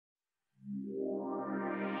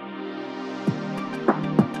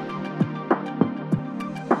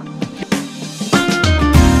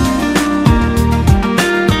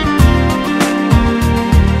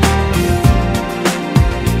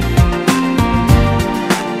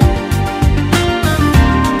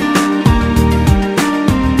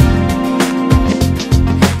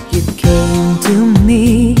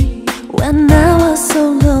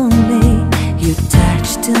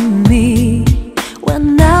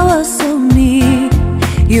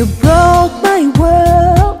You broke my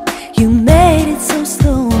world, you made it so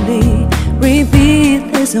slowly.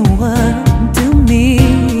 Repeat as a word to me.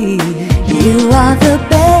 You are the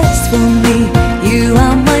best for me, you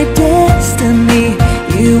are my destiny.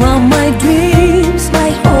 You are my dreams,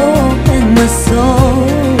 my hope and my soul.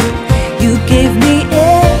 You gave me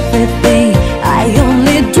everything, I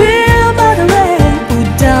only dream about the rain. Put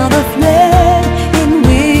down the flame in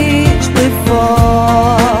which we fall.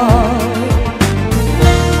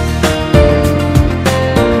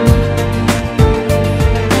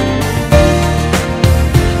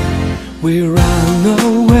 We ran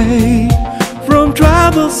away from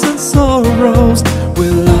troubles and sorrows. We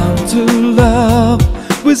learn to love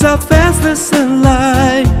without fastness and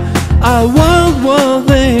light. I want one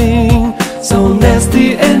thing, so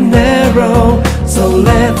nasty and narrow, so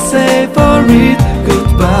let's say for it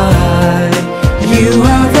goodbye. You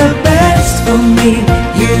are the best for me,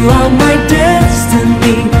 you are my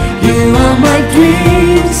destiny. You are my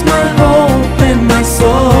dreams, my hope and my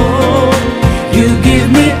soul. You give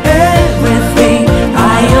me everything,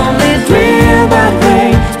 I only dream about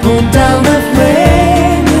rain. Put down the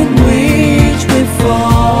flame in which we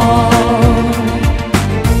fall.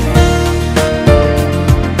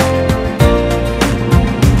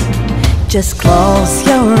 Just close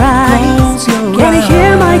your eyes, can you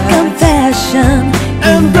hear my confession?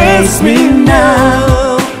 Embrace me now.